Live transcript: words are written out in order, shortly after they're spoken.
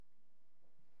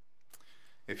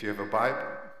If you have a Bible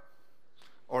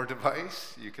or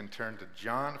device, you can turn to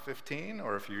John 15,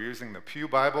 or if you're using the Pew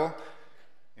Bible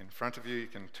in front of you, you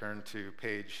can turn to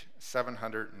page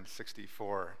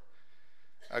 764.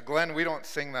 Glenn, we don't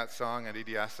sing that song at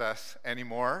EDSS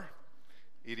anymore.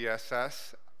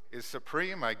 EDSS is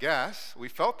supreme, I guess. We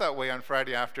felt that way on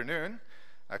Friday afternoon.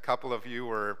 A couple of you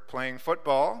were playing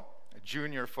football,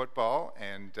 junior football,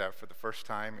 and for the first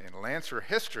time in Lancer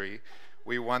history,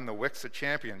 we won the Wixa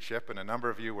Championship, and a number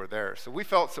of you were there. So we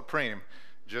felt supreme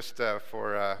just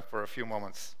for a few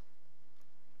moments.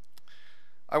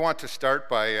 I want to start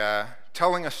by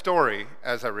telling a story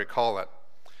as I recall it.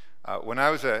 When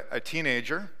I was a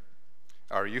teenager,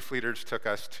 our youth leaders took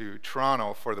us to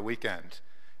Toronto for the weekend,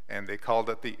 and they called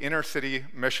it the Inner City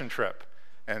Mission Trip.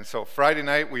 And so Friday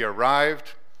night we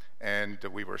arrived, and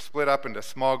we were split up into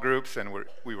small groups, and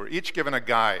we were each given a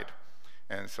guide.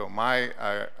 And so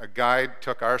a guide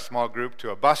took our small group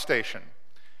to a bus station,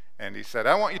 and he said,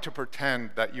 I want you to pretend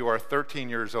that you are 13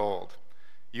 years old.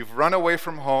 You've run away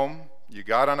from home, you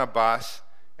got on a bus,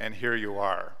 and here you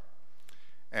are.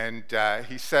 And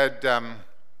he said,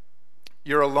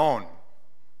 you're alone.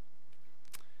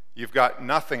 You've got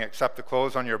nothing except the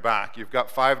clothes on your back. You've got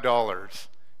 $5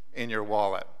 in your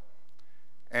wallet.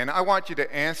 And I want you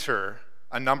to answer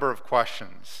a number of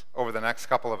questions over the next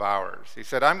couple of hours. He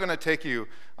said, I'm going to take you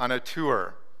on a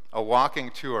tour, a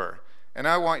walking tour, and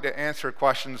I want you to answer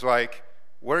questions like,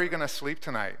 where are you going to sleep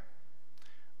tonight?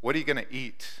 What are you going to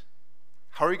eat?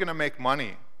 How are you going to make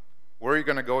money? Where are you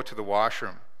going to go to the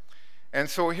washroom? And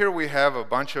so here we have a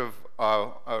bunch of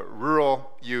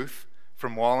rural youth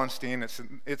from Wallenstein.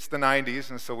 It's the 90s,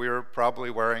 and so we were probably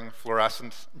wearing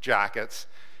fluorescent jackets,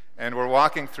 and we're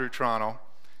walking through Toronto.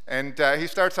 And he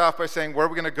starts off by saying, where are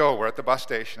we going to go? We're at the bus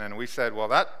station. And we said, well,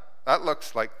 that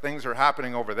looks like things are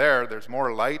happening over there. There's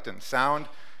more light and sound.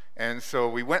 And so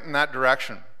we went in that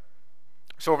direction.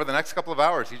 So over the next couple of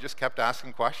hours, he just kept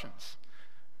asking questions.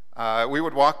 We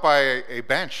would walk by a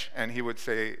bench, and he would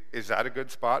say, is that a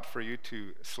good spot for you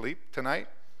to sleep tonight?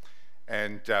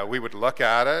 And we would look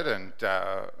at it, and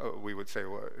we would say,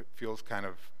 well, it feels kind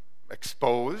of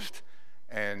exposed.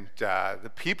 And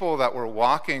the people that were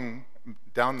walking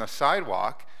down the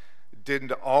sidewalk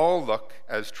didn't all look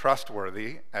as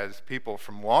trustworthy as people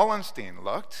from Wallenstein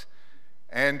looked.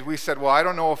 And we said, well, I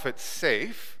don't know if it's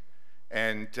safe.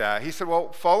 And he said,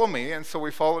 well, follow me. And so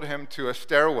we followed him to a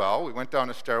stairwell. We went down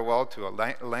a stairwell to a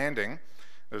landing.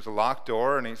 There's a locked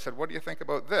door, and he said, what do you think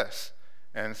about this?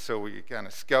 And so we kind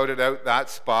of scouted out that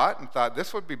spot and thought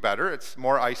this would be better. It's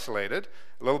more isolated,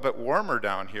 a little bit warmer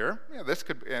down here. Yeah, this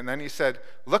could. And then he said,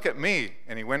 look at me.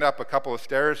 And he went up a couple of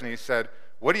stairs and he said,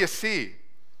 what do you see?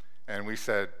 And we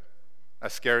said, a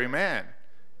scary man.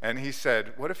 And he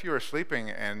said, what if you were sleeping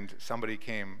and somebody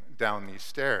came down these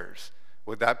stairs?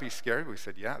 Would that be scary? We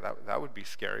said, yeah, that would be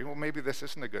scary. Well, maybe this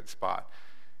isn't a good spot.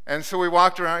 And so we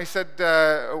walked around. He said,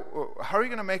 how are you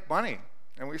going to make money?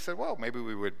 And we said, well, maybe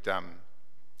we would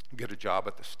get a job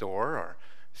at the store or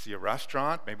see a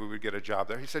restaurant. Maybe we'd get a job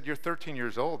there. He said, you're 13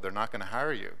 years old. They're not going to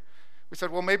hire you. We said,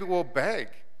 well, maybe we'll beg.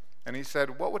 And he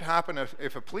said, what would happen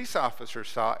if a police officer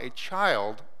saw a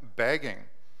child begging?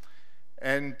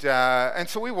 And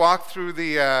so we walked through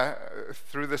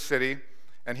the city,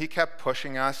 and he kept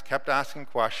pushing us, kept asking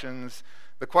questions.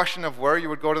 The question of where you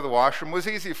would go to the washroom was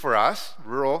easy for us,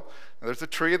 rural. There's a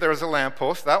tree, there's a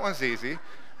lamppost. That one's easy.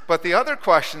 But the other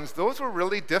questions, those were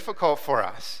really difficult for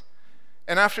us.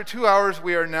 And after 2 hours,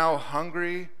 we are now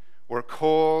hungry, we're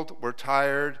cold, we're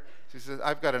tired. He says,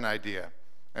 I've got an idea.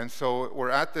 And so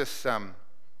we're at this,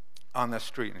 on this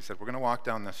street. And he said, we're going to walk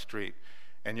down this street.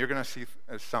 And you're going to see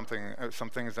some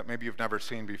things that maybe you've never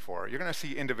seen before. You're going to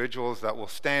see individuals that will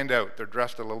stand out. They're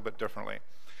dressed a little bit differently.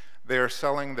 They are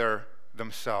selling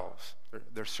themselves,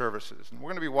 their services. And we're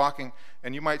going to be walking,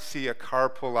 and you might see a car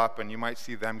pull up, and you might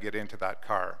see them get into that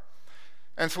car.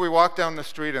 And so we walked down the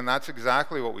street, and that's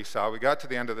exactly what we saw. We got to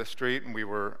the end of the street, and we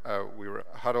were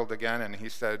huddled again, and he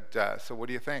said, so what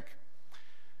do you think?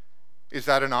 Is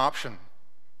that an option?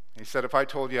 He said, if I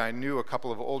told you I knew a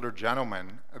couple of older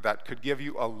gentlemen that could give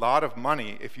you a lot of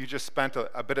money if you just spent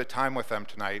a bit of time with them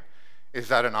tonight, is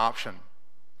that an option?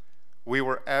 We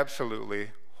were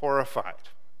absolutely horrified.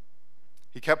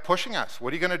 He kept pushing us.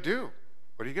 What are you going to do?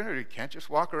 What are you going to do? You can't just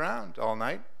walk around all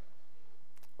night.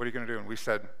 What are you going to do? And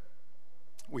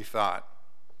we thought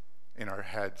in our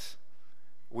heads,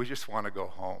 we just want to go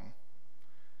home.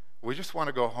 We just want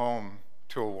to go home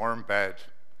to a warm bed.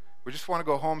 We just want to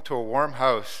go home to a warm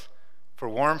house for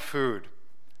warm food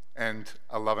and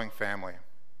a loving family.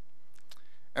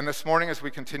 And this morning, as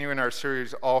we continue in our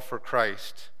series, All for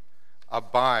Christ,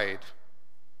 abide.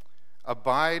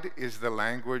 Abide is the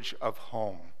language of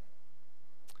home.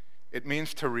 It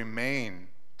means to remain,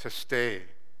 to stay.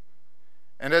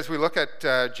 And as we look at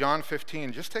John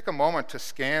 15, just take a moment to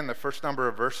scan the first number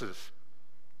of verses.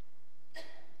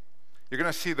 You're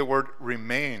going to see the word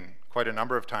remain quite a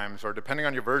number of times, or depending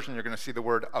on your version, you're going to see the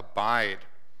word abide.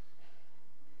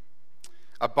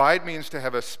 Abide means to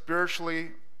have a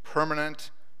spiritually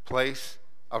permanent place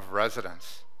of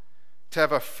residence, to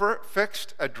have a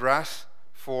fixed address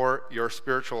for your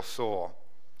spiritual soul.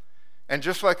 And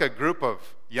just like a group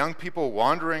of young people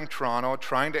wandering Toronto,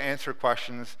 trying to answer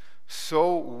questions,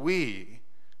 so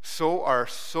our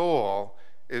soul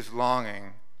is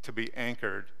longing to be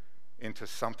anchored into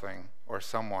something or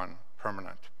someone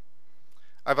permanent.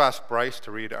 I've asked Bryce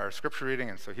to read our scripture reading,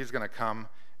 and so he's going to come.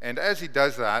 And as he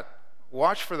does that,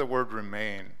 watch for the word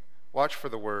remain. Watch for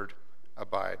the word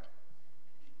abide.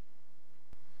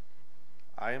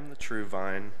 I am the true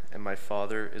vine, and my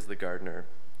Father is the gardener.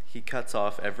 He cuts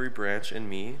off every branch in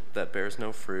me that bears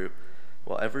no fruit,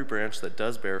 while every branch that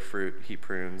does bear fruit he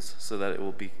prunes, so that it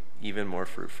will be even more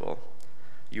fruitful.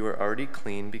 You are already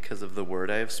clean because of the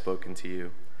word I have spoken to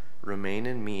you. Remain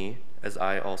in me, as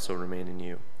I also remain in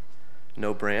you.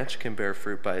 No branch can bear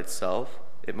fruit by itself.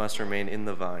 It must remain in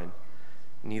the vine.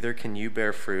 Neither can you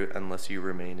bear fruit unless you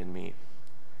remain in me.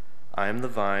 I am the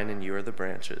vine, and you are the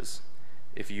branches.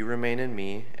 If you remain in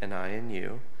me, and I in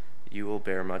you, you will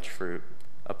bear much fruit.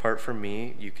 Apart from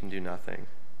me, you can do nothing.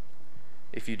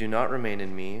 If you do not remain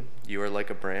in me, you are like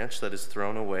a branch that is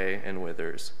thrown away and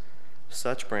withers.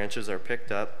 Such branches are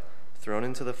picked up, thrown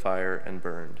into the fire, and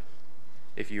burned.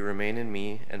 If you remain in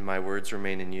me, and my words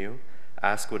remain in you,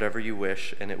 ask whatever you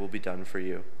wish, and it will be done for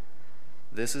you.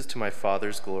 This is to my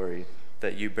Father's glory,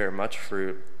 that you bear much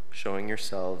fruit, showing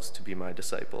yourselves to be my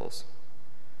disciples.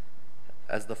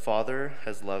 As the Father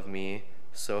has loved me,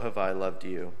 so have I loved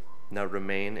you. Now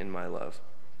remain in my love.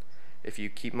 If you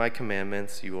keep my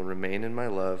commandments, you will remain in my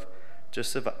love,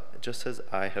 just as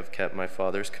I have kept my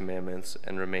Father's commandments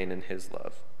and remain in his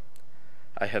love.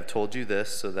 I have told you this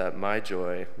so that my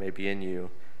joy may be in you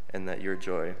and that your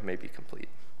joy may be complete.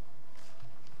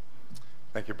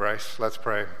 Thank you, Bryce. Let's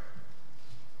pray.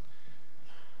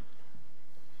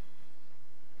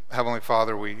 Heavenly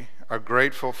Father, we are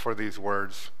grateful for these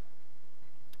words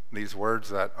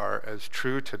that are as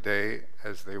true today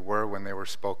as they were when they were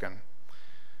spoken.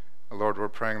 Lord, we're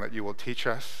praying that you will teach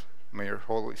us. May your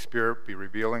Holy Spirit be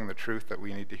revealing the truth that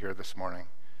we need to hear this morning.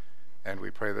 And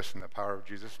we pray this in the power of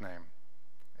Jesus' name.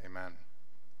 Amen.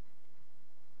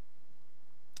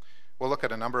 We'll look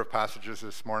at a number of passages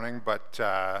this morning, but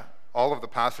all of the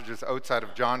passages outside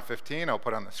of John 15 I'll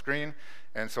put on the screen.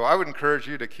 And so I would encourage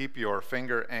you to keep your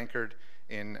finger anchored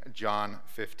in John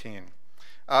 15.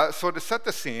 So to set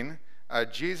the scene,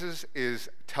 Jesus is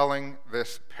telling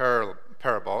this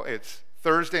parable. It's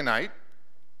Thursday night.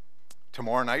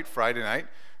 Tomorrow night, Friday night,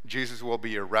 Jesus will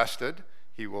be arrested.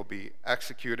 He will be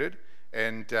executed.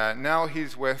 And now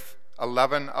he's with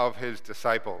 11 of his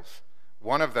disciples.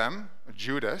 One of them,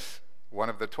 Judas, one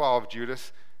of the 12,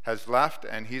 Judas, has left,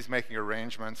 and he's making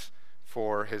arrangements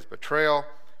for his betrayal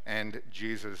and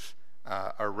Jesus'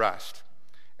 arrest.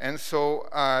 And so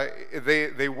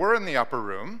they were in the upper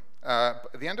room.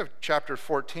 At the end of chapter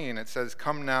 14, it says,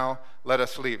 "Come now, let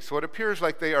us leave." So it appears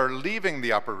like they are leaving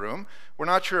the upper room. We're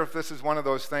not sure if this is one of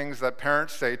those things that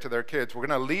parents say to their kids, "We're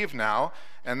going to leave now,"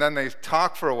 and then they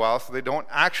talk for a while so they don't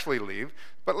actually leave.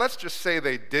 But let's just say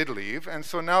they did leave. And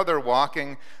so now they're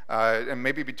walking and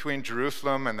maybe between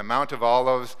Jerusalem and the Mount of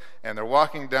Olives, and they're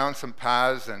walking down some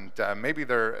paths, and maybe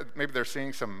they're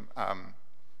seeing some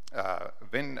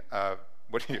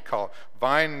what do you call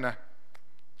vine?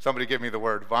 Somebody give me the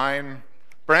word, vine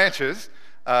branches,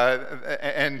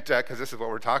 and because this is what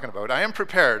we're talking about. I am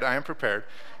prepared.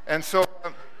 And so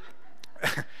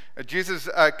Jesus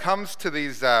comes to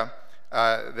these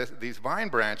vine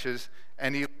branches,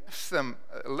 and he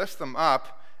lifts them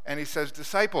up, and he says,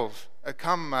 "Disciples,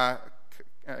 come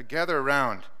gather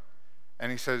around."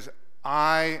 And he says,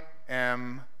 "I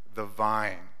am the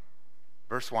vine."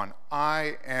 Verse 1,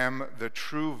 "I am the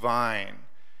true vine,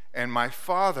 and my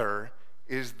Father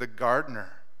is the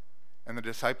gardener." And the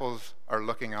disciples are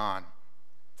looking on.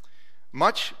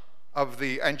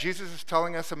 And Jesus is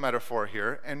telling us a metaphor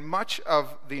here, and much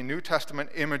of the New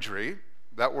Testament imagery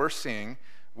that we're seeing,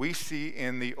 we see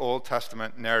in the Old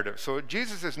Testament narrative. So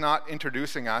Jesus is not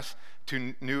introducing us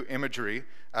to new imagery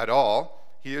at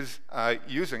all. He is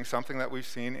using something that we've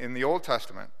seen in the Old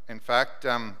Testament. In fact,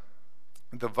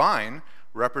 the vine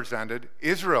represented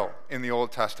Israel in the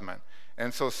Old Testament.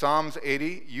 And so Psalms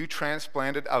 80, "You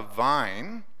transplanted a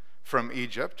vine from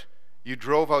Egypt. You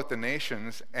drove out the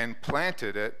nations and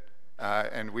planted it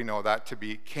and we know that to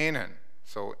be Canaan.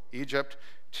 So Egypt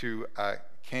to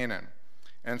Canaan.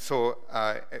 And so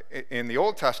in the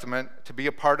Old Testament, to be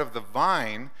a part of the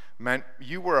vine meant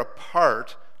you were a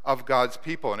part of God's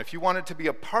people. And if you wanted to be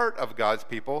a part of God's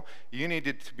people, you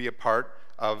needed to be a part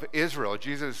of Israel.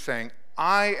 Jesus is saying,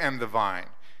 I am the vine.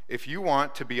 If you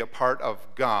want to be a part of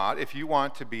God, if you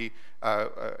want to be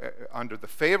under the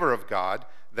favor of God,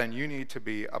 then you need to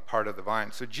be a part of the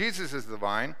vine. So Jesus is the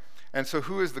vine. And so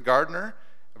who is the gardener?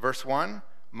 Verse 1,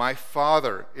 my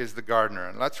Father is the gardener.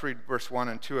 And let's read verse 1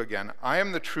 and 2 again. I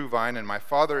am the true vine, and my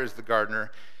Father is the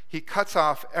gardener. He cuts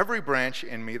off every branch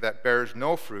in me that bears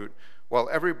no fruit, while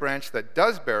every branch that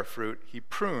does bear fruit, he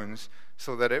prunes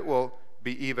so that it will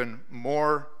be even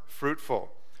more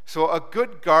fruitful. So a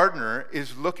good gardener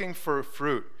is looking for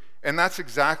fruit. And that's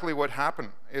exactly what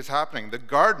is happening. The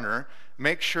gardener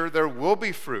makes sure there will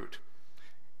be fruit.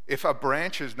 If a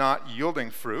branch is not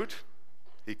yielding fruit,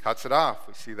 he cuts it off.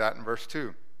 We see that in verse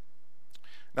 2.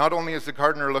 Not only is the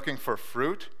gardener looking for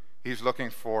fruit, he's looking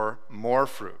for more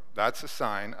fruit. That's a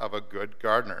sign of a good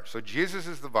gardener. So Jesus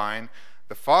is the vine,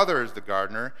 the Father is the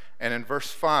gardener, and in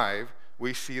verse 5,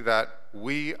 we see that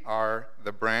we are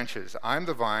the branches. I'm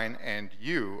the vine, and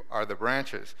you are the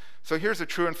branches. So here's a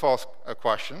true and false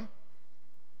question.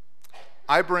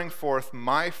 I bring forth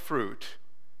my fruit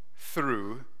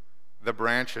through the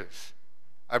branches.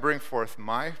 I bring forth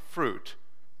my fruit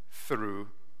through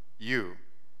you.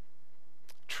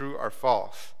 True or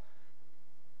false?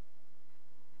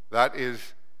 That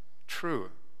is true.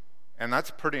 And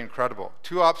that's pretty incredible.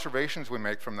 Two observations we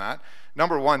make from that.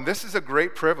 Number one, this is a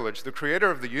great privilege. The creator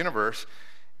of the universe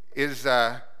is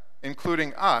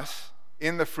including us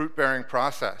in the fruit-bearing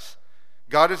process.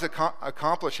 God is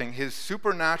accomplishing his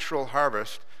supernatural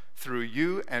harvest through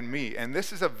you and me. And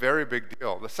this is a very big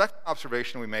deal. The second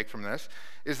observation we make from this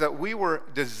is that we were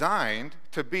designed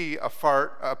to be a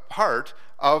part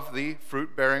of the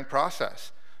fruit-bearing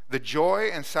process. The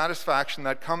joy and satisfaction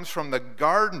that comes from the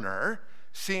gardener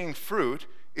seeing fruit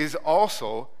is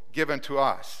also given to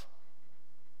us.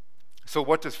 So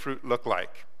what does fruit look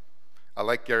like? I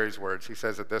like Gary's words. He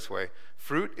says it this way: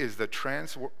 fruit is the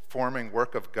transforming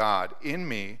work of God in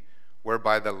me,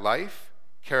 whereby the life,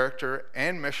 character,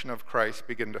 and mission of Christ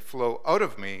begin to flow out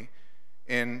of me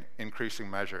in increasing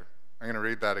measure. I'm going to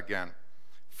read that again.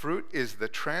 Fruit is the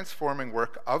transforming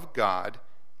work of God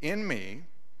in me,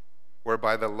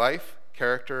 whereby the life,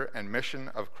 character, and mission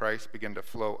of Christ begin to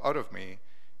flow out of me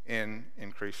in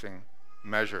increasing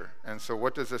measure. And so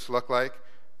what does this look like?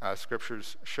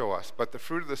 Scriptures show us. But the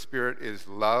fruit of the Spirit is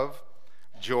love,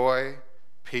 joy,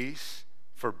 peace,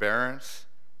 forbearance,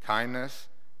 kindness,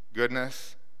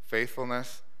 goodness,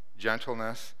 faithfulness,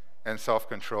 gentleness, and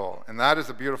self-control. And that is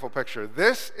a beautiful picture.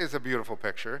 This is a beautiful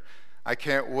picture. I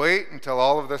can't wait until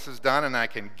all of this is done and I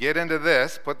can get into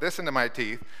this, put this into my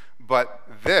teeth. But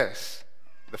this,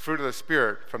 the fruit of the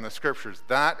Spirit from the Scriptures,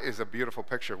 that is a beautiful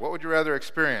picture. What would you rather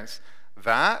experience,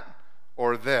 that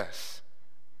or this?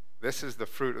 This is the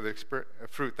fruit of the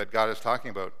fruit that God is talking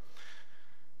about.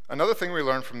 Another thing we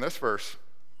learn from this verse: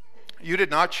 you did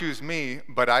not choose me,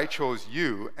 but I chose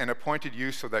you and appointed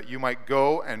you so that you might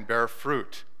go and bear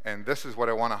fruit. And this is what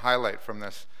I want to highlight from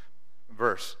this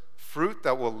verse: fruit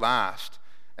that will last,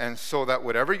 and so that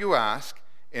whatever you ask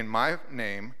in my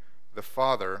name, the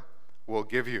Father will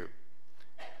give you.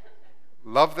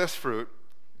 Love this fruit.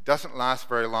 Doesn't last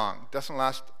very long. Doesn't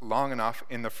last long enough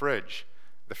in the fridge.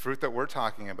 The fruit that we're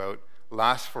talking about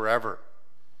lasts forever.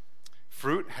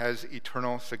 Fruit has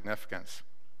eternal significance.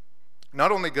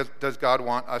 Not only does God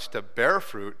want us to bear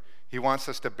fruit, he wants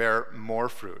us to bear more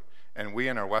fruit. And we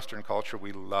in our Western culture,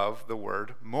 we love the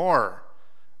word more.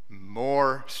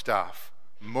 More stuff,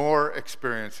 more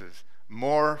experiences,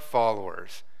 more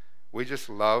followers. We just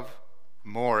love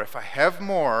more. If I have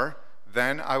more,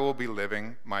 then I will be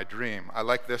living my dream. I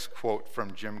like this quote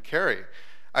from Jim Carrey.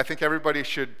 I think everybody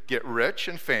should get rich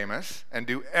and famous and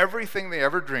do everything they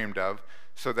ever dreamed of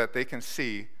so that they can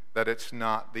see that it's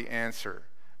not the answer.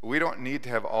 We don't need to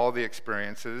have all the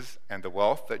experiences and the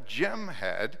wealth that Jim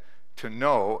had to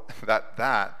know that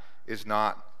that is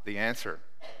not the answer.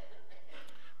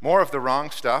 More of the wrong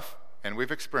stuff, and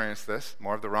we've experienced this,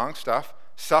 more of the wrong stuff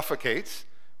suffocates,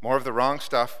 more of the wrong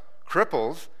stuff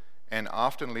cripples, and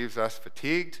often leaves us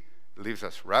fatigued, leaves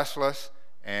us restless,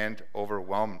 and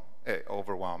overwhelmed.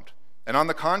 And on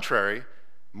the contrary,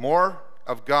 more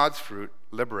of God's fruit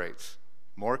liberates,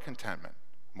 more contentment,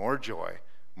 more joy,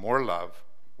 more love.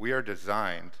 We are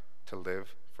designed to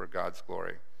live for God's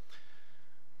glory.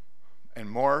 And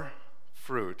more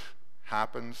fruit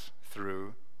happens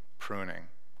through pruning.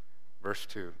 Verse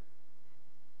 2.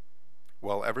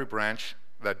 Well, every branch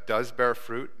that does bear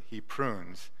fruit, he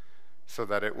prunes so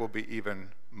that it will be even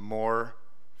more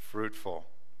fruitful.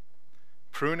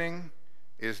 Pruning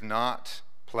is not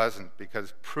pleasant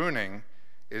because pruning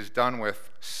is done with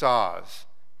saws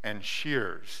and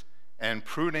shears, and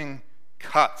pruning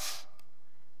cuts,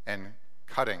 and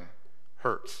cutting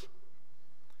hurts.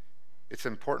 It's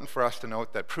important for us to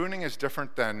note that pruning is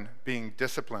different than being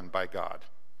disciplined by God.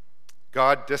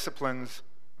 God disciplines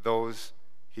those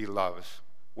he loves.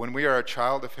 When we are a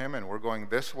child of him and we're going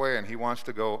this way and he wants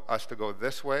us to go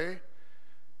this way,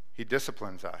 he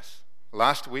disciplines us.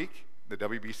 Last week, the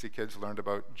WBC kids learned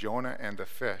about Jonah and the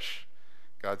fish.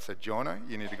 God said, Jonah,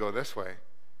 you need to go this way.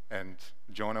 And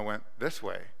Jonah went this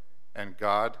way. And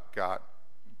God got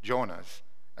Jonah's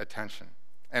attention.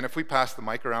 And if we pass the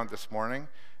mic around this morning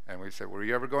and we say, were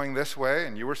you ever going this way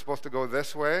and you were supposed to go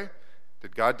this way?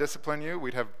 Did God discipline you?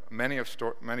 We'd have many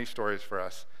stories for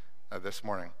us this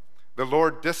morning. The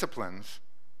Lord disciplines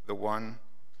the one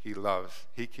he loves.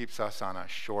 He keeps us on a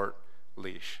short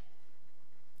leash.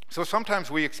 So sometimes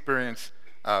we experience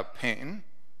pain.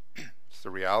 It's the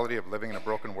reality of living in a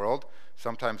broken world.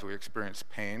 Sometimes we experience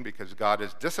pain because God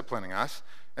is disciplining us.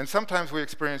 And sometimes we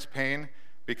experience pain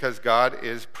because God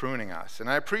is pruning us. And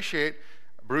I appreciate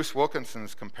Bruce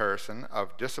Wilkinson's comparison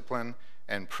of discipline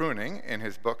and pruning in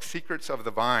his book, Secrets of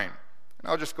the Vine. And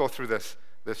I'll just go through this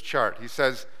chart. He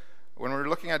says, when we're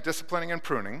looking at disciplining and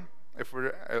pruning, if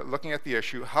we're looking at the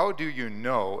issue, how do you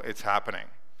know it's happening?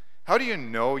 How do you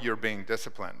know you're being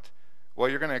disciplined? Well,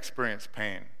 you're going to experience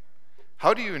pain.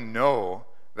 How do you know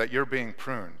that you're being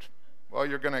pruned? Well,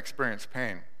 you're going to experience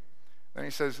pain. Then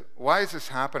he says, why is this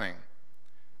happening?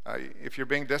 If you're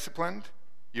being disciplined,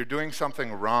 you're doing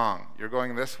something wrong. You're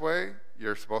going this way,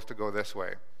 you're supposed to go this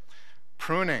way.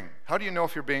 Pruning. How do you know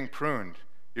if you're being pruned?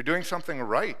 You're doing something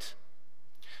right.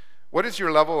 What is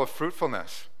your level of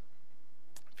fruitfulness?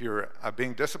 If you're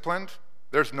being disciplined,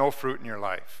 there's no fruit in your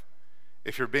life.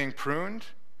 If you're being pruned,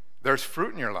 there's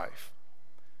fruit in your life.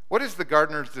 What is the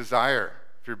gardener's desire?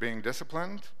 If you're being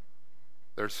disciplined,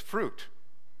 there's fruit.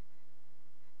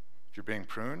 If you're being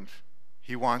pruned,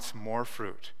 he wants more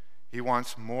fruit. He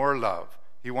wants more love.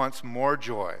 He wants more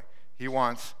joy. He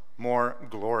wants more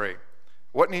glory.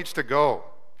 What needs to go?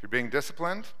 If you're being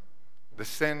disciplined, the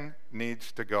sin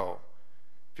needs to go.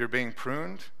 If you're being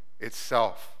pruned, it's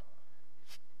self,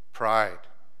 it's pride,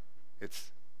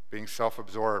 it's being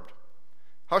self-absorbed.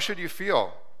 How should you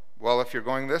feel? Well, if you're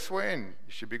going this way and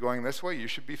you should be going this way, you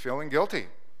should be feeling guilty.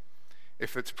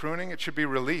 If it's pruning, it should be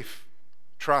relief,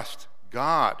 trust.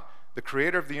 God, the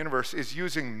creator of the universe, is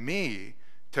using me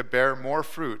to bear more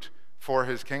fruit for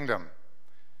his kingdom.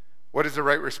 What is the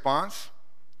right response?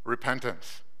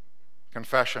 Repentance,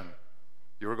 confession.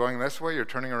 You were going this way, you're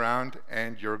turning around,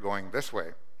 and you're going this way.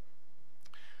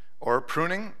 Or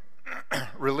pruning,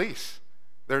 release.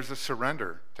 There's a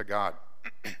surrender to God.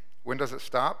 When does it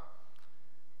stop?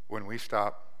 When we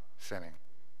stop sinning.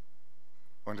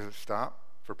 When does it stop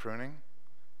for pruning?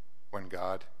 When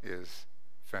God is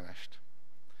finished.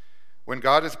 When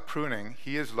God is pruning,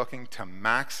 he is looking to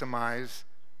maximize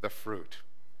the fruit.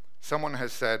 Someone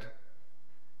has said,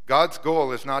 God's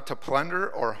goal is not to plunder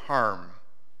or harm.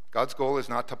 God's goal is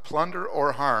not to plunder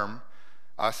or harm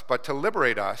us, but to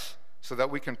liberate us so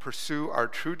that we can pursue our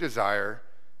true desire,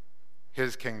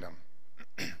 his kingdom.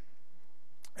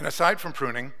 And aside from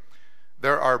pruning,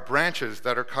 there are branches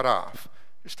that are cut off.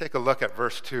 Just take a look at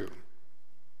verse 2.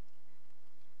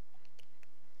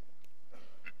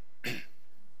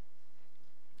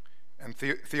 And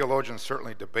theologians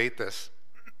certainly debate this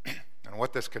and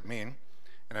what this could mean.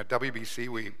 And at WBC,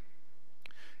 we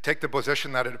take the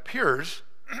position that it appears,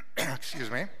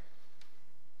 excuse me,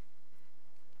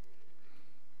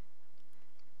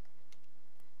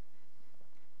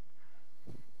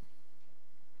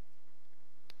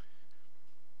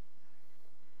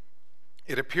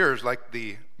 it appears like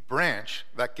the branch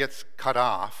that gets cut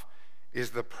off is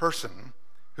the person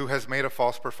who has made a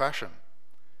false profession.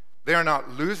 They are not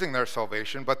losing their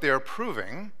salvation, but they are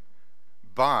proving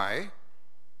by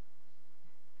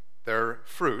their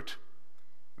fruit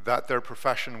that their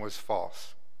profession was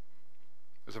false.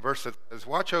 There's a verse that says,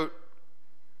 watch out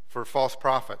for false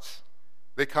prophets.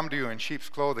 They come to you in sheep's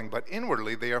clothing, but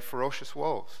inwardly they are ferocious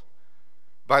wolves.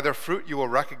 By their fruit you will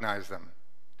recognize them.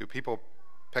 Do people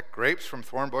pick grapes from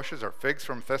thorn bushes or figs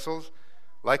from thistles?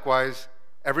 Likewise,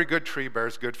 every good tree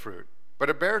bears good fruit, but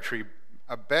a bad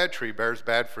tree bears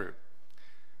bad fruit.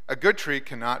 A good tree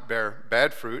cannot bear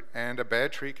bad fruit, and a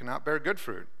bad tree cannot bear good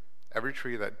fruit. Every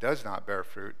tree that does not bear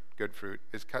fruit, good fruit,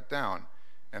 is cut down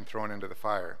and thrown into the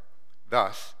fire.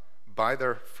 Thus, by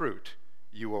their fruit,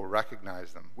 you will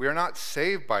recognize them. We are not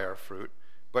saved by our fruit,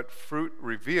 but fruit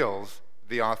reveals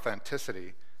the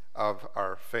authenticity of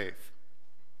our faith.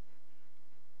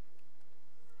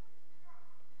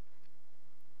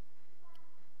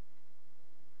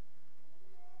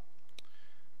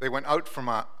 They went out from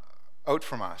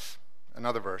us,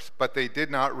 another verse, but they did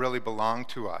not really belong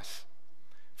to us.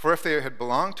 For if they had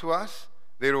belonged to us,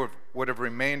 they would have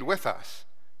remained with us,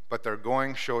 but their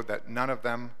going showed that none of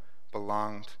them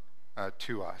belonged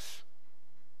to us.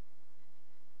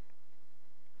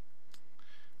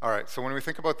 All right, so when we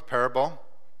think about the parable,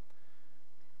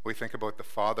 we think about the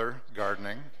Father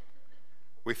gardening.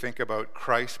 We think about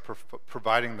Christ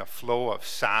providing the flow of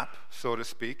sap, so to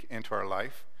speak, into our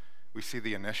life. We see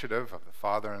the initiative of the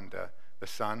Father and the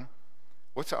Son.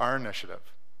 What's our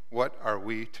initiative? What are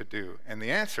we to do? And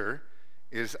the answer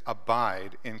is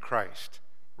abide in Christ.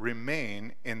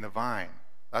 Remain in the vine.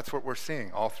 That's what we're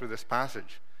seeing all through this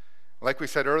passage. Like we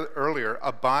said earlier,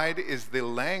 abide is the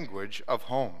language of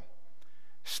home.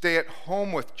 Stay at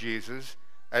home with Jesus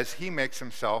as he makes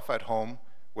himself at home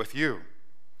with you.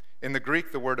 In the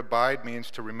Greek, the word abide means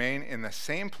to remain in the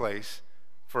same place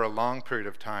for a long period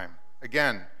of time.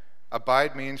 Again,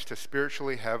 abide means to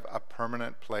spiritually have a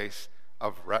permanent place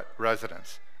of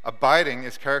residence. Abiding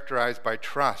is characterized by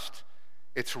trust.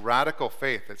 It's radical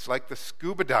faith. It's like the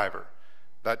scuba diver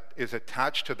that is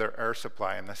attached to their air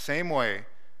supply. In the same way,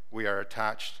 we are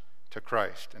attached to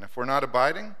Christ. And if we're not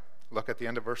abiding, look at the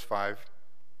end of verse 5.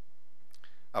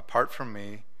 Apart from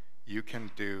me, you can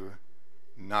do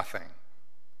nothing.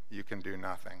 You can do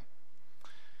nothing.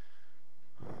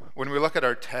 When we look at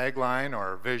our tagline or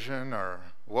our vision or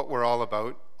what we're all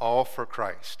about, all for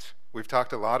Christ, we've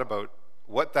talked a lot about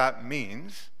what that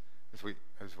means as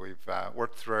we've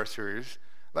worked through our series.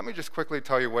 Let me just quickly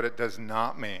tell you what it does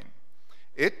not mean.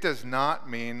 It does not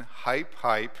mean hype,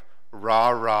 hype,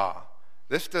 rah, rah.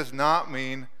 This does not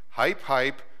mean hype,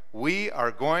 hype, we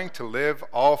are going to live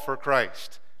all for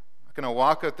Christ. I'm not going to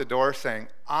walk out the door saying,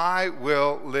 I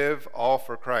will live all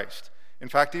for Christ. In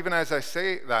fact, even as I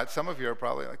say that, some of you are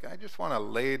probably like, I just want to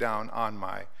lay down on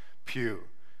my pew.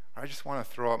 I just want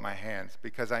to throw up my hands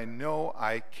because I know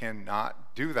I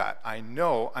cannot do that. I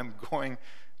know I'm going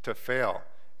to fail.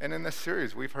 And in this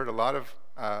series, we've heard a lot of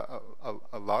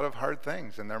hard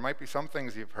things, and there might be some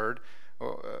things you've heard,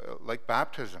 like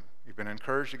baptism. You've been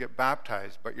encouraged to get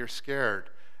baptized, but you're scared.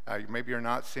 Maybe you're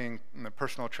not seeing the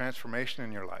personal transformation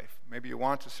in your life. Maybe you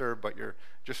want to serve, but you're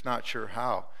just not sure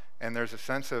how. And there's a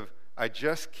sense of, I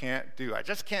just can't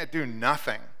do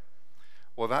nothing.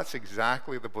 Well, that's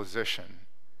exactly the position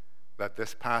that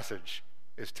this passage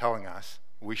is telling us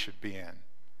we should be in.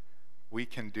 We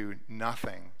can do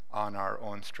nothing on our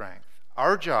own strength.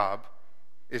 Our job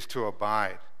is to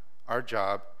abide. Our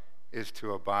job is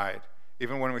to abide.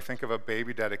 Even when we think of a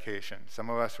baby dedication, some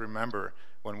of us remember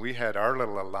when we had our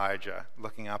little Elijah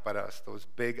looking up at us, those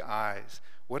big eyes.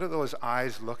 What are those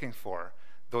eyes looking for?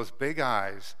 Those big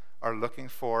eyes are looking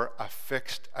for a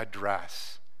fixed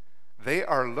address. They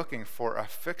are looking for a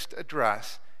fixed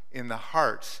address in the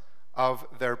hearts of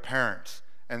their parents.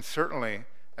 And certainly,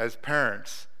 as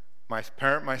parents, my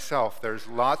parent myself, there's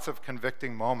lots of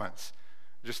convicting moments.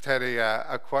 Just had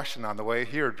a question on the way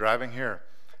here, driving here,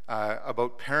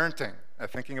 about parenting,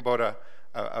 thinking about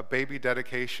a baby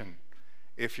dedication.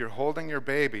 If you're holding your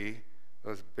baby,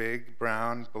 those big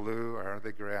brown, blue, or are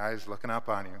they gray eyes looking up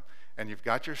on you, and you've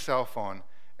got your cell phone,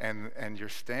 and you're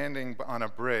standing on a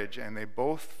bridge, and they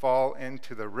both fall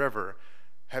into the river,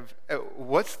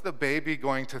 what's the baby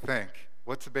going to think?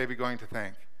 What's the baby going to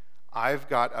think? I've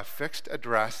got a fixed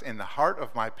address in the heart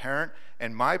of my parent,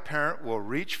 and my parent will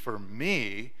reach for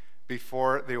me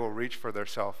before they will reach for their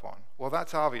cell phone. Well,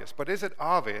 that's obvious, but is it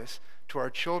obvious to our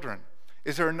children?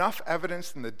 Is there enough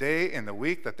evidence in the day, in the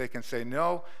week, that they can say,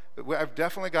 no, I've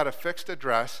definitely got a fixed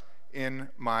address in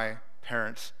my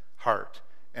parent's heart?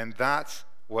 And that's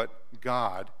what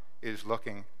God is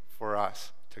looking for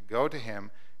us, to go to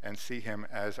him and see him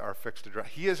as our fixed address.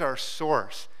 He is our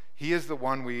source. He is the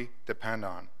one we depend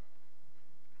on.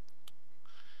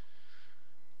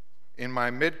 In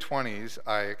my mid-20s,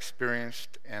 I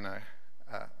experienced a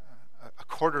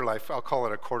quarter-life, I'll call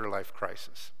it a quarter-life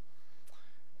crisis.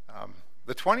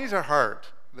 The 20s are hard.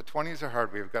 The 20s are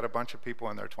hard. We've got a bunch of people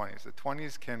in their 20s. The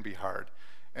 20s can be hard.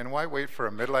 And why wait for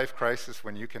a midlife crisis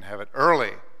when you can have it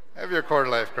early? Have your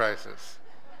quarter-life crisis.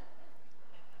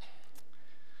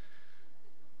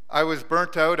 I was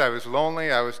burnt out, I was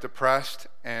lonely, I was depressed,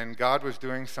 and God was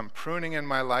doing some pruning in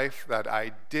my life that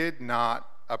I did not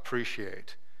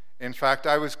appreciate. In fact,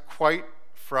 I was quite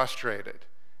frustrated.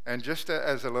 And just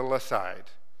as a little aside,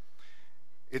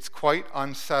 it's quite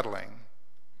unsettling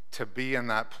to be in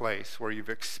that place where you've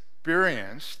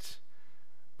experienced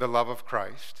the love of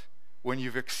Christ, when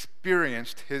you've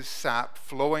experienced his sap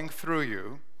flowing through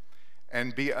you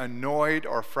and be annoyed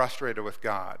or frustrated with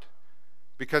God.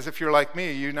 Because if you're like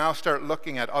me, you now start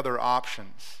looking at other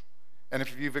options. And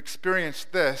if you've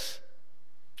experienced this,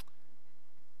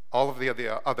 all of the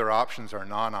other options are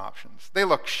non-options. They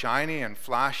look shiny and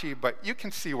flashy, but you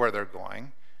can see where they're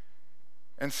going.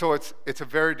 And so it's a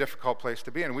very difficult place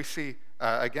to be. And we see,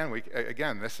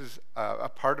 again, this is a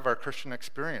part of our Christian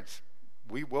experience.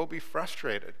 We will be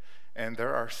frustrated. And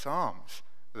there are Psalms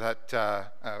that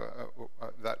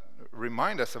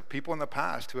remind us of people in the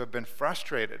past who have been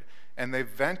frustrated, and they've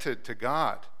vented to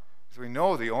God. So we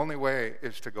know the only way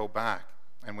is to go back.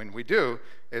 And when we do,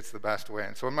 it's the best way.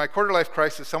 And so in my quarter-life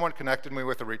crisis, someone connected me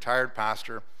with a retired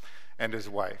pastor and his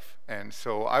wife. And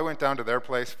so I went down to their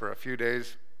place for a few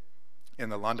days in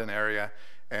the London area.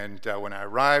 And when I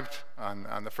arrived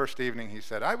on the first evening, he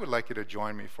said, "I would like you to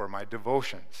join me for my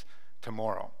devotions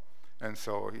tomorrow." And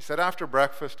so he said, after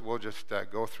breakfast, we'll just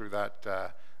go through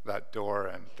that door,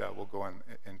 and we'll go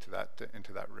into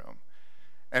that room.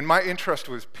 And my interest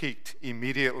was piqued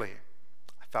immediately.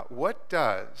 I thought, what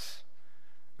does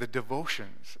the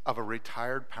devotions of a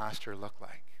retired pastor look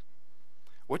like?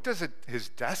 What does his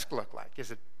desk look like?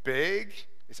 Is it big?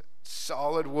 Is it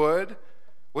solid wood?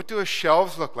 What do his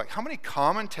shelves look like? How many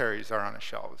commentaries are on his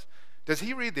shelves? Does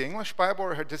he read the English Bible,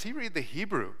 or does he read the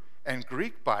Hebrew and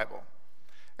Greek Bible?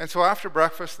 And so after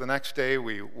breakfast the next day,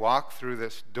 we walk through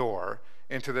this door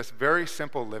into this very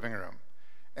simple living room.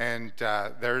 And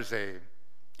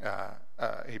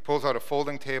he pulls out a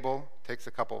folding table, takes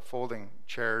a couple of folding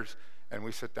chairs, and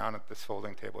we sit down at this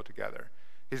folding table together.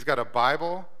 He's got a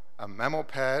Bible, a memo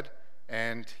pad,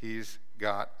 and he's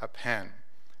got a pen.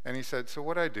 And he said, so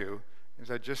what I do is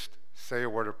I just say a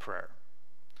word of prayer.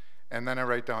 And then I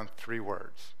write down 3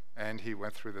 words. And he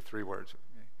went through the 3 words with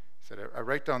me. He said, I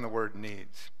write down the word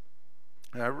needs.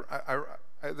 And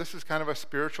this is kind of a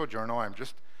spiritual journal. I'm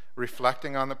just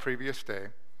reflecting on the previous day.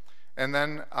 And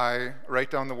then I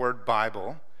write down the word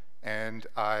Bible, and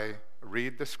I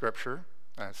read the scripture.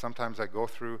 Sometimes I go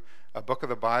through a book of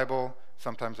the Bible.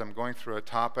 Sometimes I'm going through a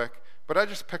topic. But I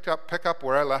just pick up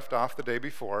where I left off the day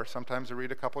before. Sometimes I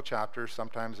read a couple chapters.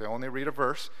 Sometimes I only read a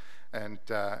verse. And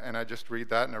I just read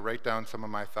that, and I write down some of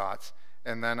my thoughts.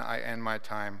 And then I end my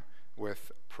time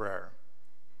with prayer.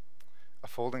 A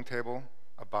folding table,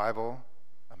 a Bible,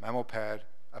 a memo pad,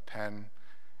 a pen.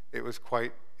 It was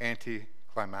quite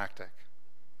anticlimactic.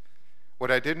 What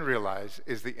I didn't realize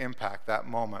is the impact that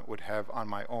moment would have on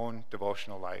my own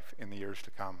devotional life in the years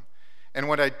to come. And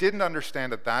what I didn't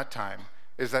understand at that time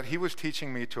is that he was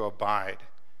teaching me to abide.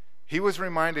 He was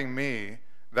reminding me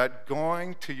that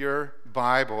going to your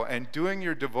Bible and doing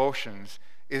your devotions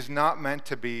is not meant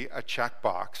to be a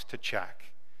checkbox to check.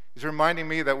 He's reminding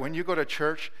me that when you go to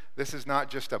church, this is not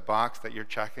just a box that you're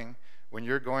checking. When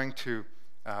you're going to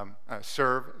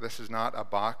serve, this is not a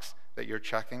box that you're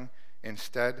checking.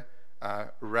 Instead,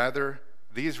 rather,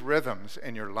 these rhythms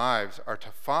in your lives are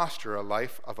to foster a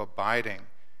life of abiding.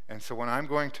 And so when I'm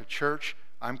going to church,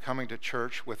 I'm coming to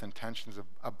church with intentions of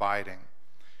abiding.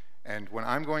 And when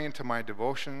I'm going into my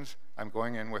devotions, I'm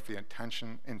going in with the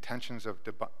intentions of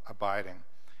abiding.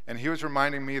 And he was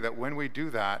reminding me that when we do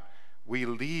that, we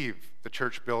leave the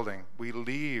church building, we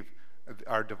leave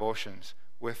our devotions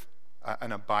with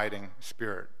an abiding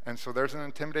spirit. And so there's an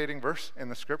intimidating verse in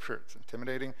the scripture. It's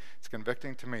intimidating, it's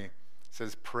convicting to me. It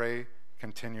says, pray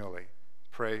continually.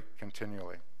 Pray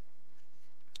continually.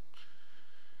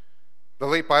 The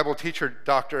late Bible teacher,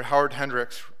 Dr. Howard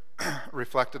Hendricks,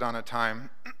 reflected on a time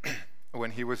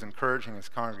when he was encouraging his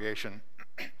congregation,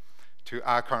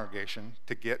 our congregation,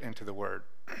 to get into the Word.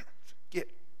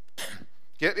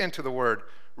 Get into the Word.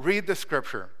 Read the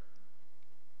Scripture.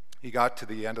 He got to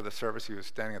the end of the service. He was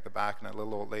standing at the back, and a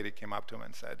little old lady came up to him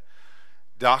and said,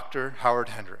 Dr. Howard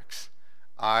Hendricks,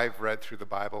 I've read through the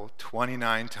Bible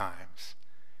 29 times.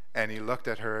 And he looked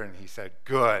at her and he said,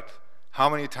 good. How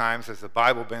many times has the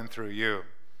Bible been through you?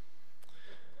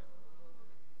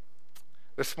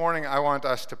 This morning, I want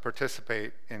us to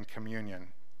participate in communion.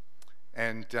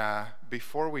 And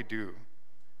before we do,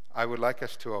 I would like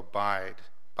us to abide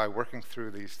by working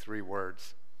through these 3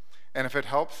 words. And if it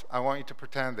helps, I want you to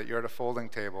pretend that you're at a folding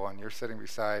table and you're sitting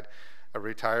beside a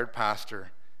retired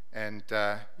pastor, and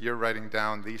you're writing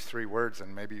down these 3 words,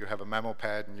 and maybe you have a memo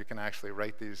pad and you can actually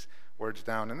write these words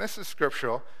down. And this is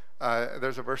scriptural.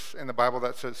 There's a verse in the Bible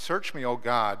that says, search me, O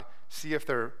God, see if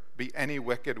there be any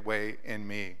wicked way in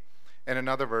me. And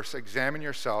another verse, examine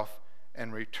yourself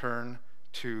and return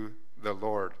to the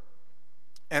Lord.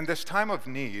 And this time of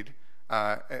need,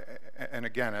 and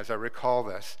again, as I recall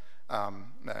this,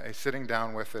 sitting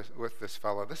down with this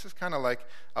fellow. This is kind of like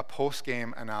a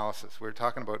post-game analysis. We were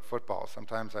talking about football.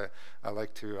 Sometimes I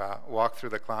like to walk through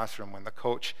the classroom when the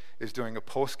coach is doing a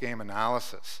post-game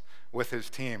analysis with his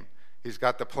team. He's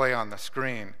got the play on the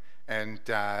screen, and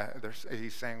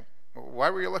he's saying, why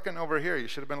were you looking over here? You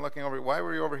should have been looking over. Why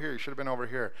were you over here? You should have been over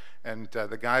here. And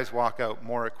the guys walk out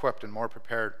more equipped and more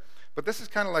prepared. But this is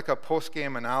kind of like a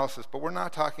post-game analysis, but we're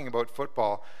not talking about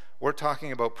football. We're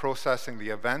talking about processing the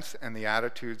events and the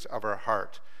attitudes of our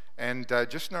heart. And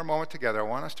just in our moment together, I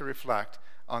want us to reflect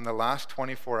on the last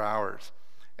 24 hours.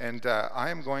 And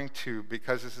I am going to,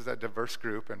 because this is a diverse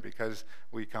group and because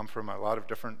we come from a lot of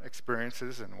different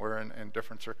experiences and we're in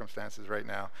different circumstances right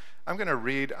now, I'm going to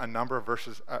read a number of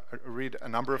verses, read a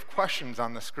number of questions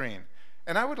on the screen.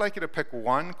 And I would like you to pick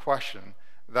one question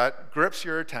that grips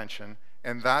your attention,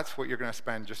 and that's what you're going to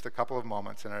spend just a couple of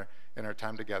moments in our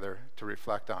time together to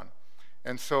reflect on.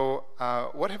 And so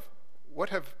what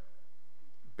have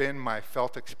been my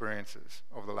felt experiences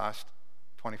over the last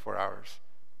 24 hours?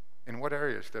 In what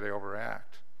areas did I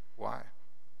overreact? Why?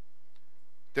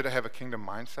 Did I have a kingdom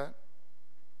mindset?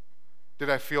 Did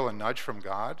I feel a nudge from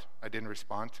God I didn't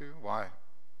respond to? Why?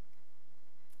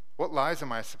 What lies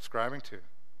am I subscribing to?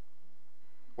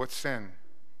 What sin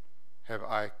have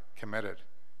I committed?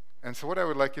 And so what I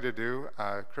would like you to do,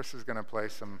 Chris is going to play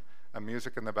some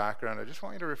music in the background. I just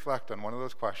want you to reflect on one of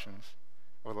those questions.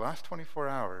 Over the last 24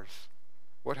 hours,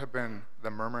 what have been the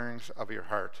murmurings of your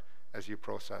heart as you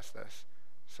process this?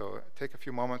 So take a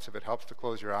few moments. If it helps to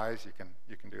close your eyes, you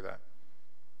can do that.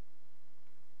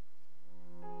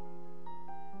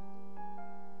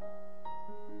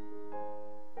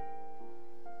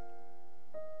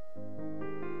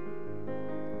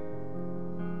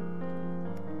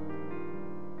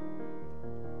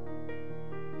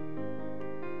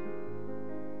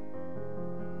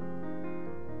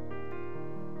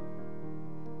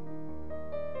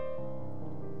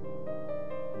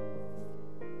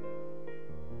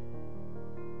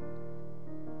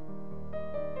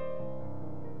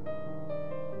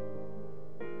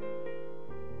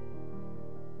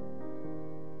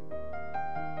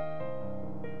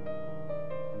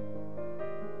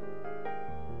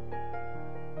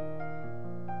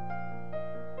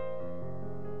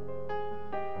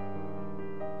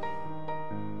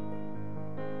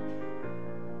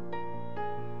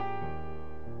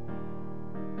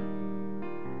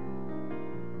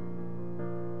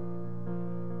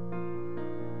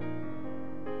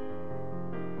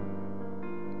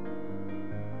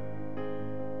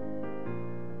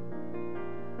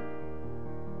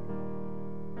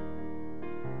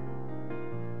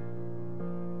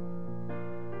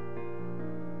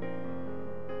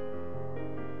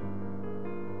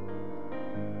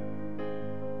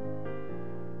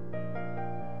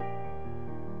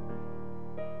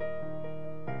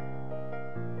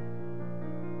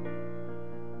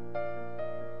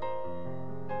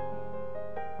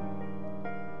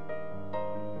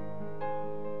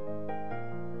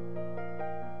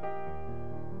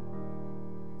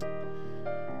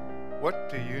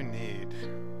 What do you need?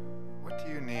 What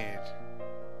do you need?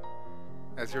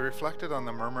 As you reflected on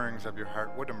the murmurings of your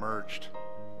heart, what emerged?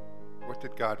 What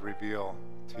did God reveal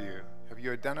to you? Have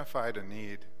you identified a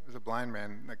need? There's a blind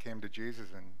man that came to Jesus,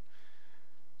 and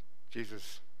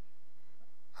Jesus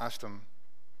asked him,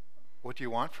 what do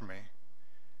you want from me?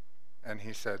 And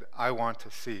he said, I want to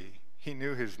see. He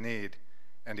knew his need,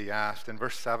 and he asked. In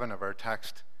verse 7 of our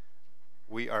text,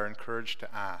 we are encouraged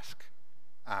to ask.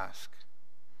 Ask.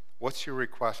 What's your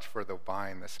request for the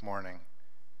vine this morning?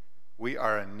 We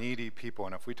are a needy people,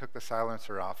 and if we took the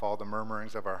silencer off all the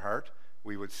murmurings of our heart,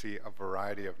 we would see a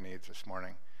variety of needs this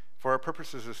morning. For our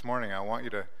purposes this morning, I want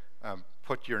you to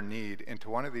put your need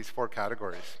into one of these four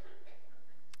categories.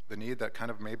 The need that kind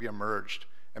of maybe emerged,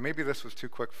 and maybe this was too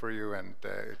quick for you and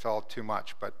it's all too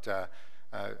much, but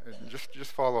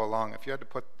just follow along. If you had to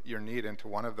put your need into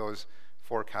one of those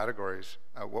four categories,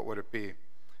 what would it be?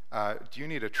 Do you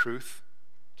need a truth?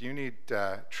 Do you need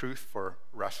truth for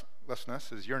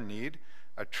restlessness? Is your need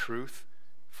a truth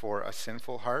for a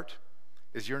sinful heart?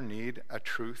 Is your need a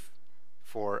truth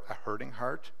for a hurting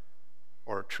heart?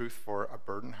 Or a truth for a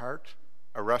burdened heart?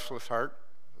 A restless heart?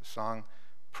 The song,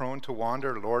 prone to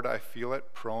wander, Lord, I feel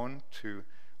it, prone to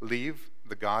leave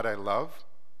the God I love.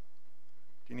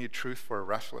 Do you need truth for a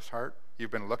restless heart?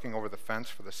 You've been looking over the fence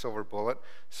for the silver bullet,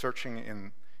 searching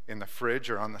in the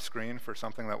fridge or on the screen for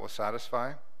something that will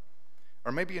satisfy.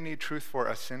 Or maybe you need truth for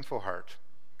a sinful heart.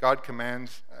 God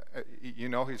commands, you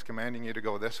know he's commanding you to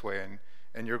go this way,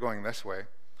 and you're going this way.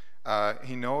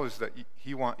 He knows that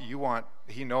he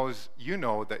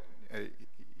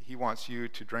wants you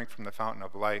to drink from the fountain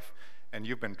of life, and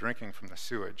you've been drinking from the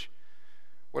sewage.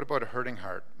 What about a hurting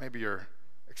heart? Maybe you're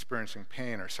experiencing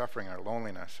pain or suffering or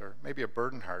loneliness, or maybe a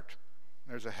burdened heart.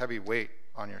 There's a heavy weight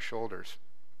on your shoulders.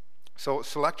 So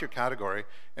select your category,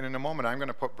 and in a moment I'm going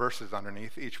to put verses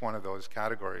underneath each one of those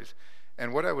categories.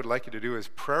 And what I would like you to do is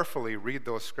prayerfully read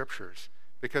those scriptures,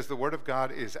 because the Word of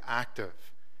God is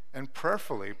active, and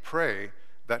prayerfully pray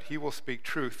that He will speak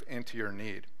truth into your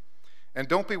need. And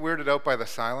don't be weirded out by the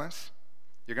silence.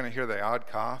 You're going to hear the odd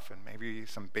cough and maybe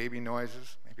some baby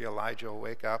noises. Maybe Elijah will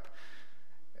wake up.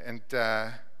 And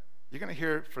you're going to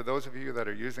hear, for those of you that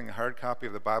are using a hard copy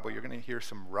of the Bible, you're going to hear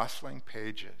some rustling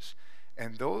pages.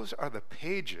 And those are the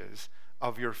pages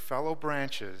of your fellow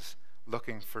branches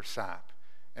looking for sap.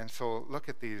 And so look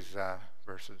at these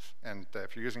verses. And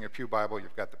if you're using a Pew Bible,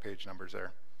 you've got the page numbers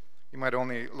there. You might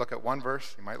only look at one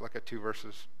verse. You might look at two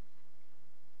verses.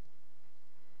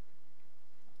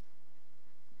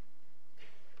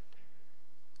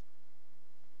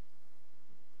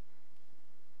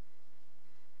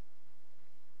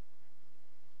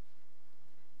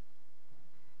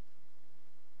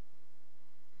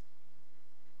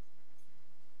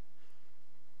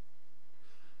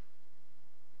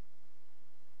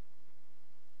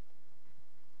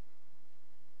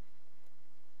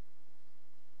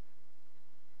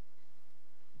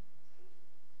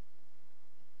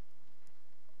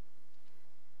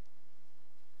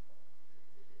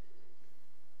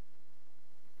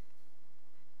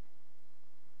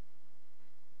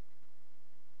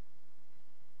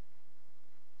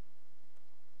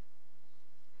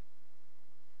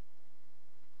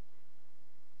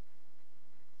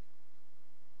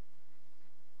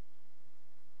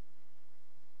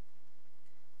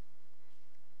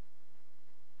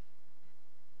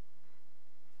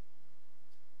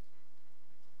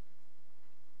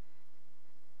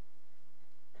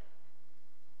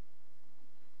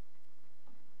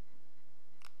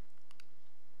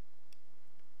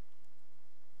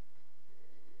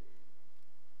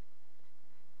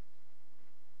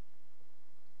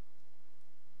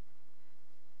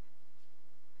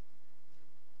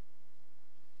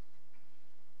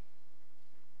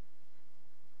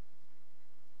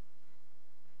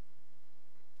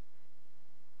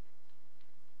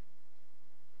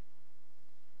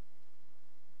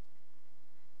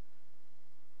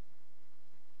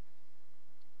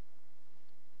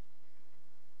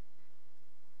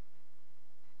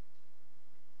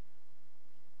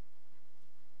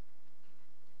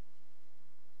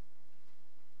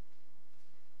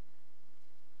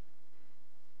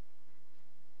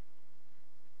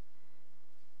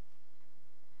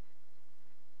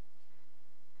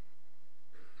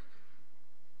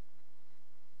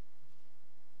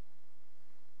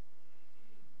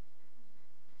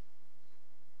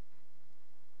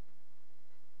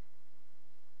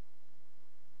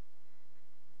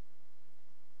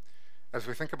 As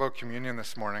we think about communion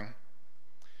this morning,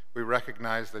 we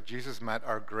recognize that Jesus met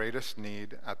our greatest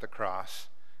need at the cross,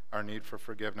 our need for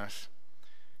forgiveness.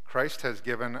 Christ has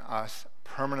given us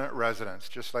permanent residence,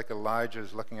 just like Elijah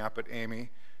is looking up at Amy.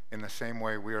 In the same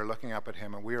way, we are looking up at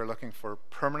him, and we are looking for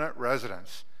permanent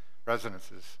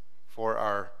residences for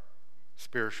our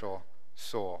spiritual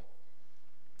soul.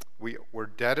 We were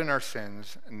dead in our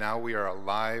sins, and now we are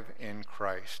alive in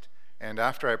Christ. And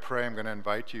after I pray, I'm going to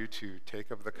invite you to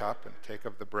take of the cup and take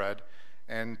of the bread.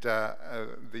 And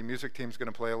the music team's going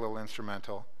to play a little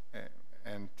instrumental.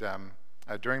 And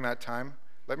during that time,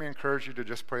 let me encourage you to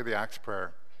just pray the Acts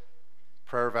prayer,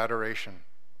 prayer of adoration,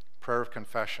 prayer of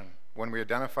confession. When we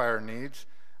identify our needs,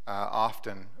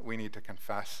 often we need to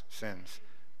confess sins.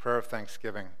 Prayer of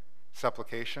thanksgiving,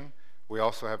 supplication. We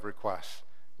also have requests.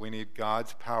 We need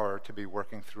God's power to be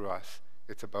working through us.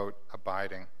 It's about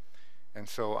abiding. And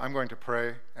so I'm going to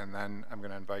pray, and then I'm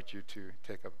going to invite you to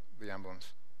take up the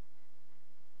emblems.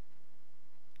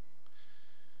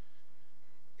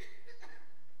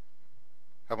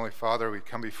 Heavenly Father, we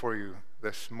come before you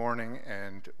this morning,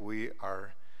 and we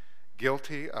are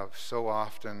guilty of so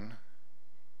often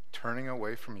turning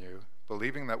away from you,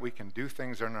 believing that we can do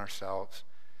things in ourselves,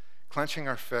 clenching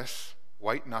our fists,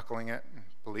 white-knuckling it, and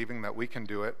believing that we can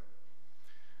do it,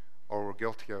 or we're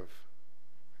guilty of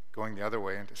going the other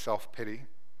way into self-pity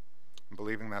and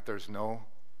believing that there's no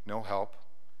help,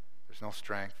 there's no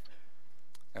strength.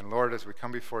 And Lord, as we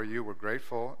come before you, we're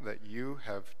grateful that you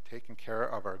have taken care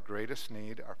of our greatest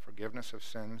need, our forgiveness of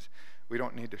sins. We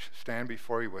don't need to stand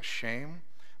before you with shame,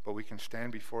 but we can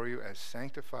stand before you as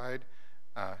sanctified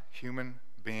human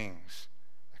beings,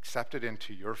 accepted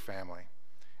into your family.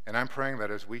 And I'm praying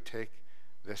that as we take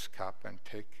this cup and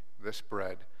take this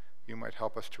bread, you might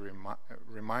help us to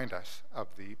remind us of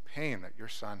the pain that your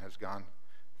Son has gone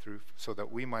through so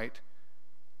that we might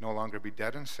no longer be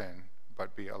dead in sin,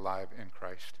 but be alive in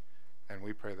Christ. And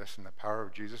we pray this in the power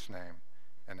of Jesus' name.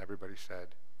 And everybody said,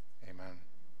 amen.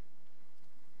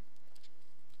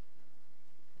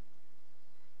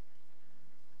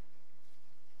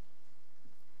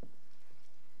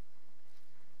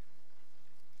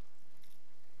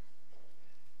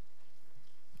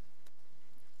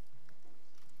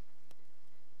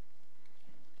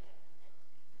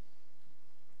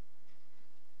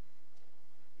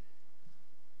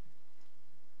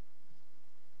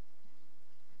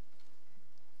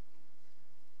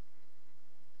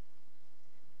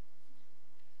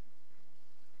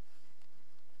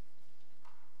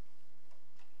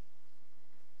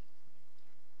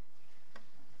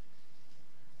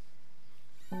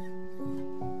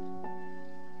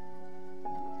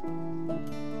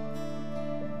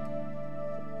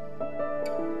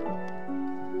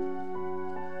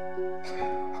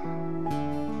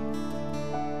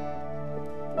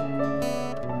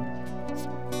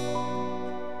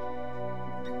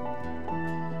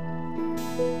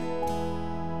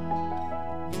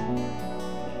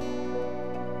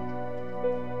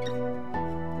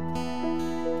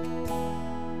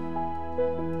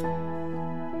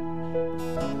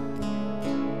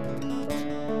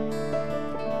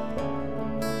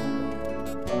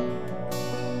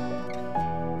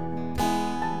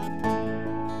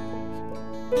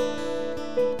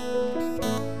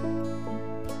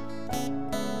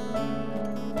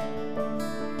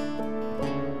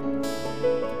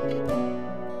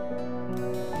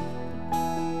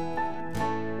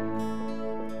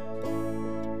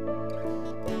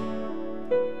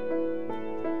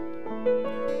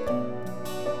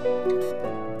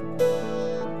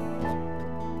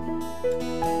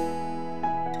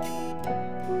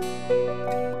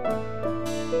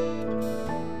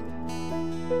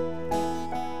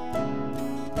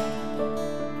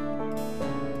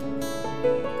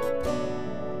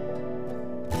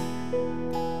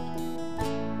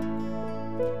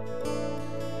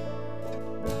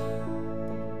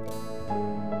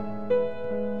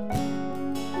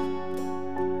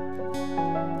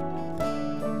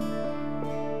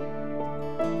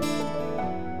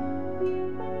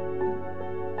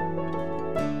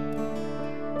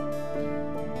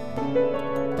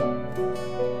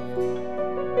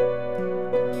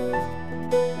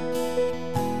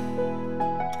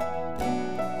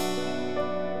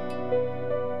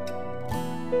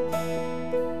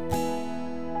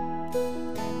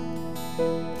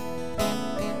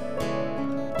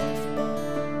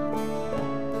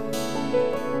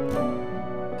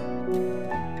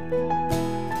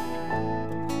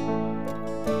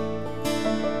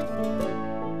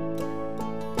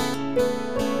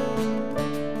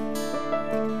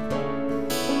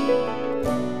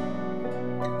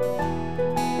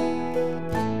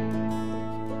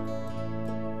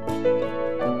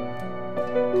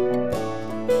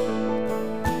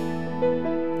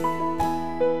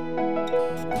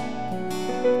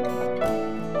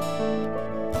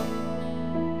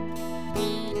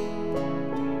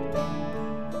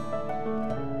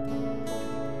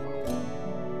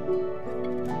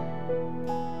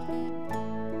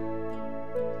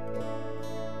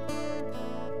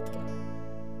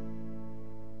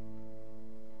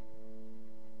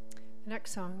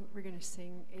 Next song we're going to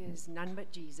sing is None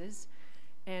But Jesus.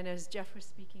 And as Jeff was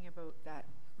speaking about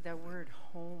that word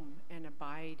home and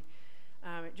abide,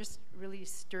 it just really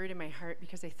stirred in my heart,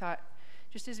 because I thought,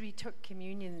 just as we took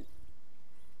communion,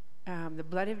 the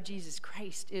blood of Jesus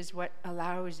Christ is what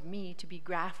allows me to be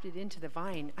grafted into the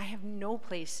vine. I have no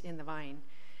place in the vine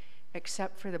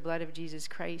except for the blood of Jesus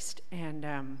Christ. And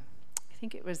I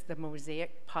think it was the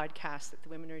Mosaic podcast that the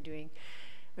women are doing.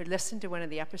 I listened to one of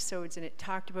the episodes, and it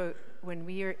talked about when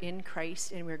we are in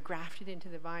Christ and we're grafted into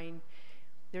the vine,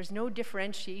 there's no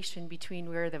differentiation between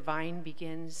where the vine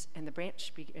begins and the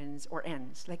branch begins or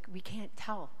ends. Like, we can't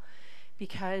tell,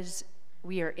 because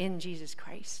we are in Jesus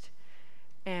Christ.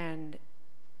 And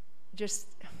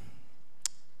just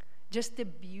the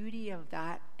beauty of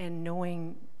that, and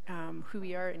knowing who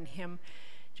we are in Him,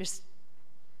 just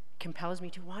compels me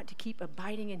to want to keep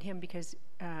abiding in Him, because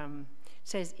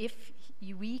says if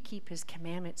we keep His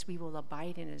commandments, we will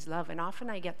abide in His love. And often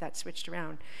I get that switched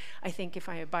around. I think if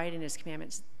I abide in His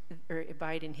commandments, or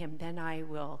abide in Him, then I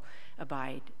will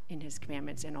abide in His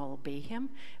commandments and I'll obey Him.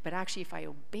 But actually, if I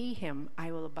obey Him,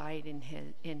 I will abide in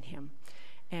Him.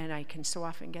 And I can so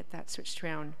often get that switched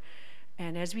around.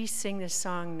 And as we sing this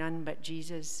song, None But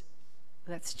Jesus,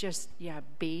 let's just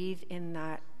bathe in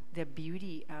that, the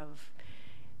beauty of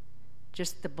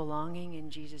just the belonging in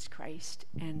Jesus Christ,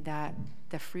 and that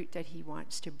the fruit that He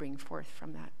wants to bring forth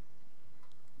from that.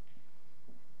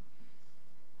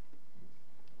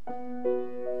 In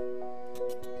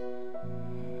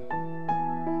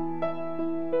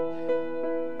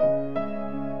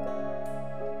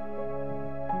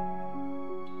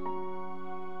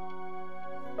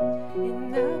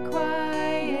the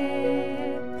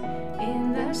quiet,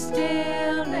 in the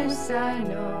stillness, I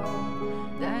know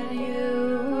that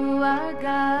you are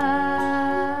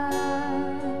God.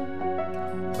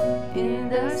 In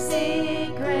the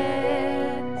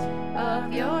secret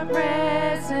of your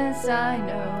presence, I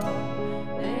know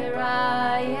there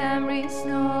I am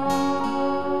restored.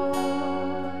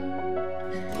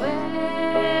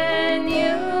 When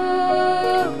you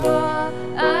call,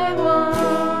 I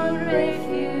won't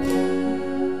refuse.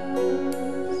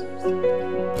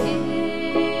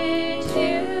 Each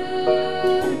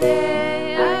new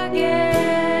day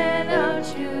again I'll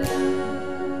choose.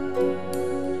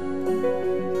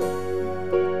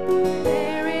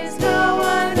 There is no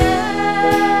one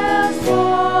else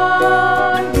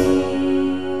for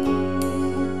me,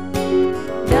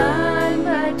 none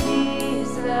but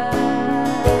Jesus.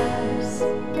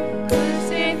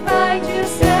 Crucified to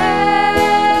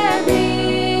set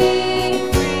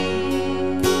me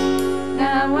free.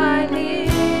 Now I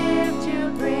live to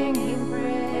bring Him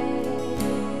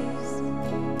praise.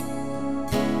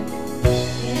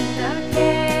 In the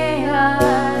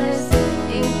chaos,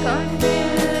 in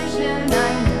confusion, I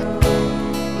know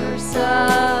you're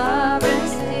sovereign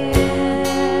still.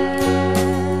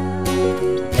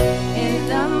 In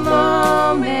the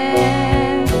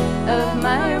moment of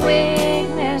my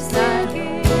weakness, I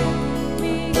give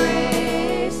me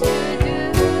grace to do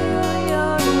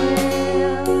your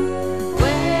will.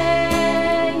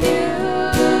 When you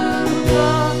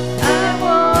call, I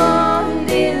won't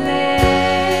delay.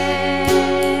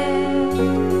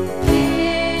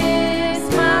 Kiss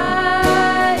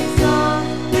my soul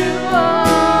through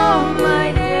all my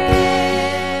days.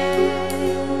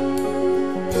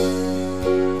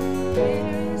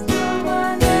 There is no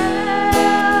one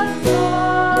else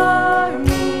for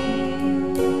me,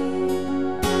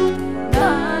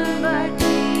 none but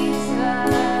Jesus.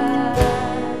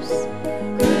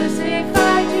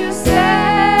 Crucified to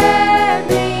set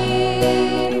me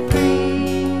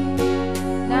free.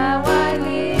 Now I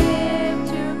live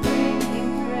to bring Him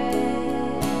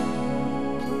praise.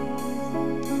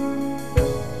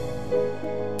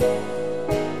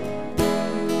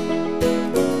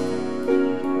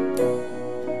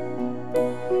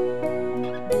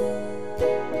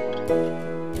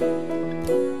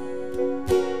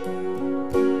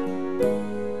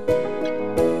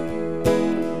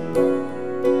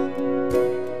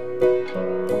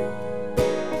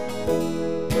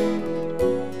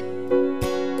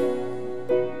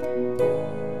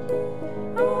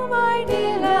 Oh, my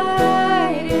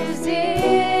delight is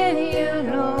in you,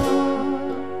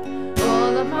 Lord.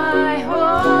 All of my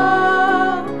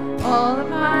hope, all of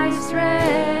my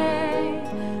strength.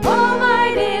 All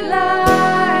my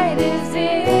delight is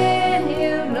in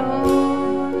you,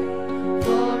 Lord,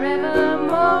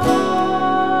 forevermore.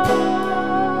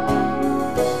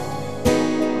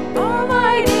 All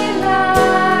my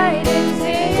delight is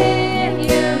in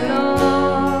you,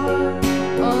 Lord.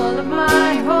 All of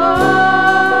my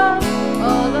hope,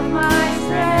 all of my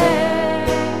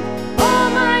strength. All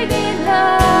my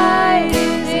delight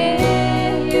is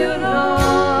in you,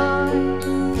 Lord,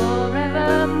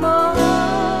 forevermore.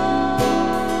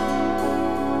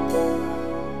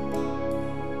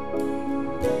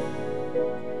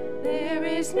 There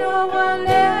is no one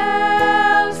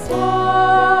else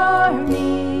for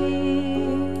me,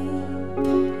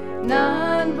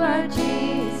 none but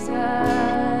Jesus.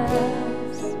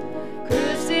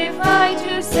 Crucified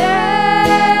to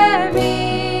set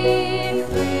me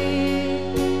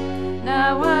free.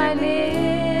 Now I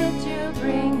live to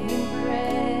bring Him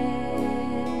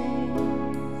praise.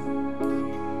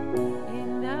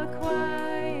 In the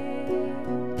quiet,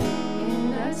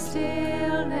 in the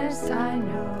stillness, I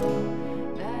know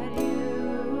that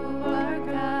you are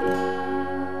God.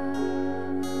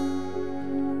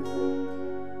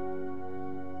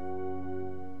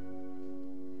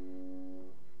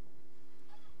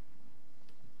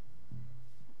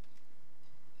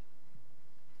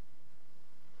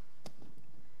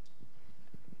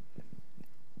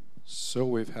 So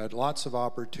we've had lots of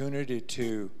opportunity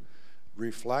to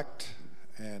reflect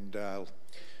and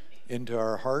into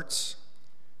our hearts,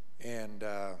 and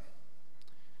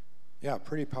yeah,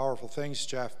 pretty powerful things.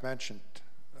 Jeff mentioned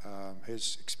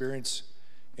his experience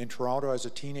in Toronto as a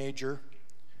teenager,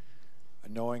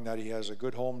 knowing that he has a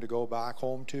good home to go back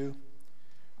home to,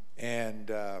 and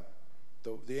the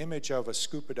image of a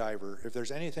scuba diver. If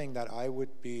there's anything that I would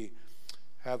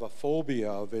have a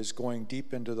phobia of, is going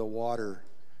deep into the water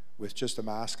with just a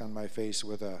mask on my face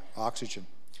with oxygen.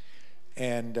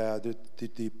 And the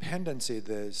dependency,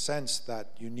 the sense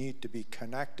that you need to be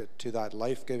connected to that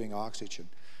life-giving oxygen,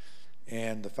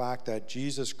 and the fact that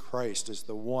Jesus Christ is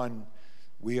the one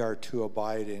we are to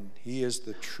abide in. He is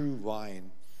the true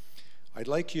vine. I'd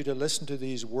like you to listen to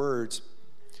these words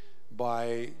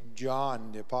by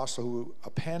John, the apostle who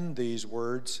penned these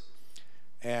words,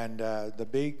 and the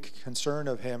big concern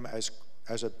of him as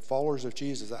a followers of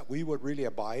Jesus, that we would really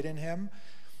abide in him.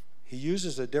 He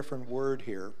uses a different word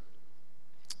here.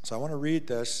 So I want to read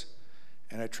this,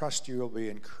 and I trust you will be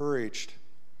encouraged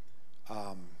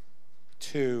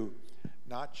to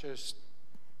not just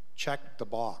check the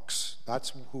box.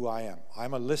 That's who I am.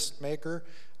 I'm a list maker.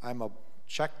 I'm a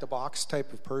check the box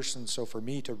type of person. So for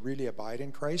me to really abide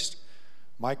in Christ,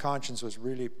 my conscience was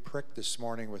really pricked this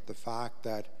morning with the fact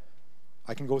that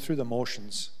I can go through the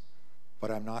motions,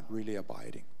 but I'm not really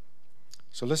abiding.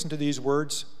 So listen to these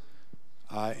words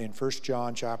in 1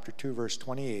 John chapter 2, verse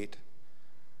 28.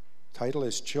 Title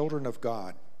is Children of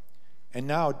God. And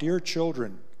now, dear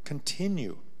children,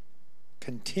 continue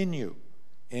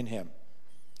in him,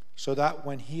 so that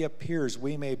when he appears,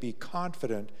 we may be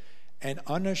confident and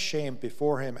unashamed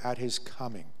before him at his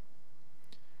coming.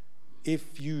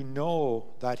 If you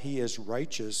know that he is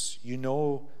righteous, you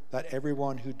know that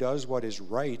everyone who does what is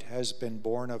right has been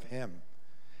born of him.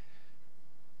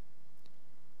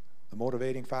 The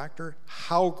motivating factor: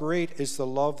 how great is the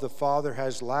love the Father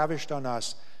has lavished on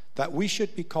us, that we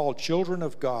should be called children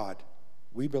of God.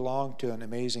 We belong to an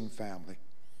amazing family.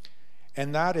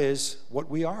 And that is what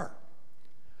we are.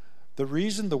 The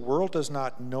reason the world does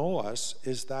not know us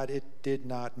is that it did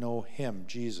not know him,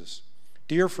 Jesus.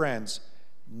 Dear friends,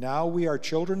 now we are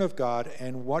children of God,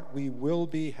 and what we will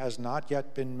be has not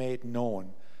yet been made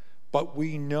known. But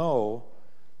we know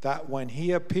that when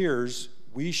he appears,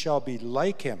 we shall be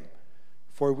like him,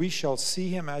 for we shall see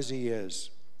him as he is.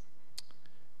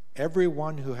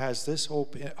 Everyone who has this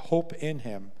hope in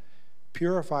him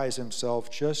purifies himself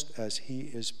just as he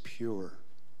is pure.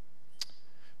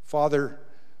 Father,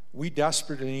 we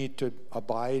desperately need to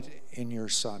abide in your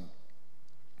Son.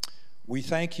 We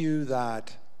thank you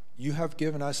that you have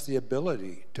given us the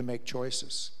ability to make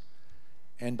choices.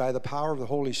 And by the power of the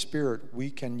Holy Spirit,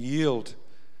 we can yield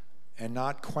and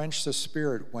not quench the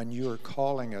Spirit when you are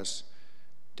calling us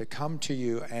to come to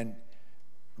you and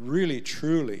really,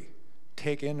 truly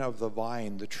take in of the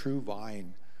vine, the true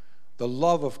vine, the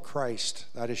love of Christ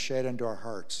that is shed into our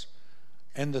hearts,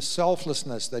 and the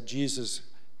selflessness that Jesus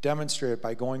demonstrated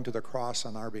by going to the cross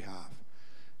on our behalf.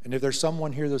 And if there's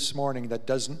someone here this morning that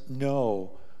doesn't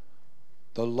know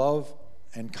the love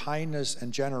and kindness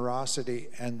and generosity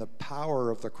and the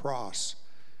power of the cross,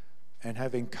 and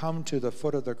having come to the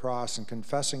foot of the cross and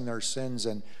confessing their sins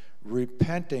and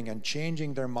repenting and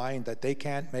changing their mind that they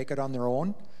can't make it on their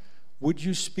own, would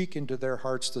you speak into their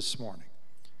hearts this morning?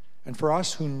 And for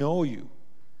us who know you,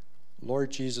 Lord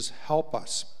Jesus, help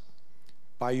us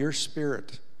by your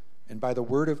Spirit and by the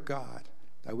Word of God,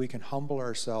 that we can humble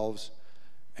ourselves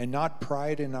and not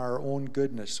pride in our own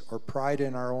goodness or pride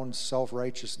in our own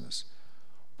self-righteousness,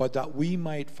 but that we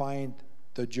might find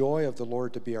the joy of the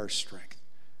Lord to be our strength.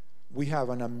 We have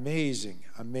an amazing,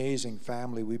 amazing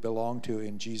family we belong to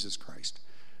in Jesus Christ.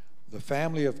 The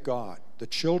family of God, the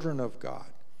children of God,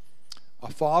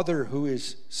 a Father who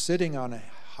is sitting on a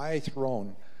high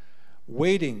throne,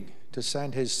 waiting to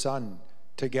send his Son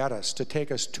to get us, to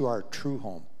take us to our true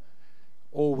home.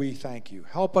 Oh, we thank you.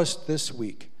 Help us this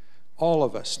week, all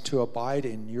of us, to abide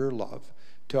in your love,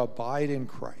 to abide in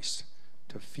Christ,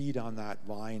 to feed on that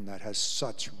vine that has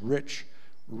such rich,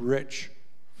 rich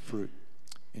fruit.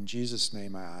 In Jesus'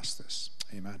 name I ask this.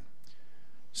 Amen.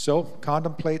 So,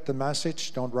 contemplate the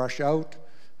message. Don't rush out.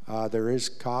 There is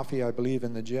coffee, I believe,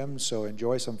 in the gym, so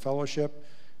enjoy some fellowship.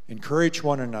 Encourage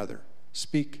one another.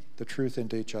 Speak the truth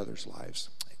into each other's lives.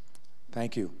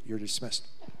 Thank you. You're dismissed.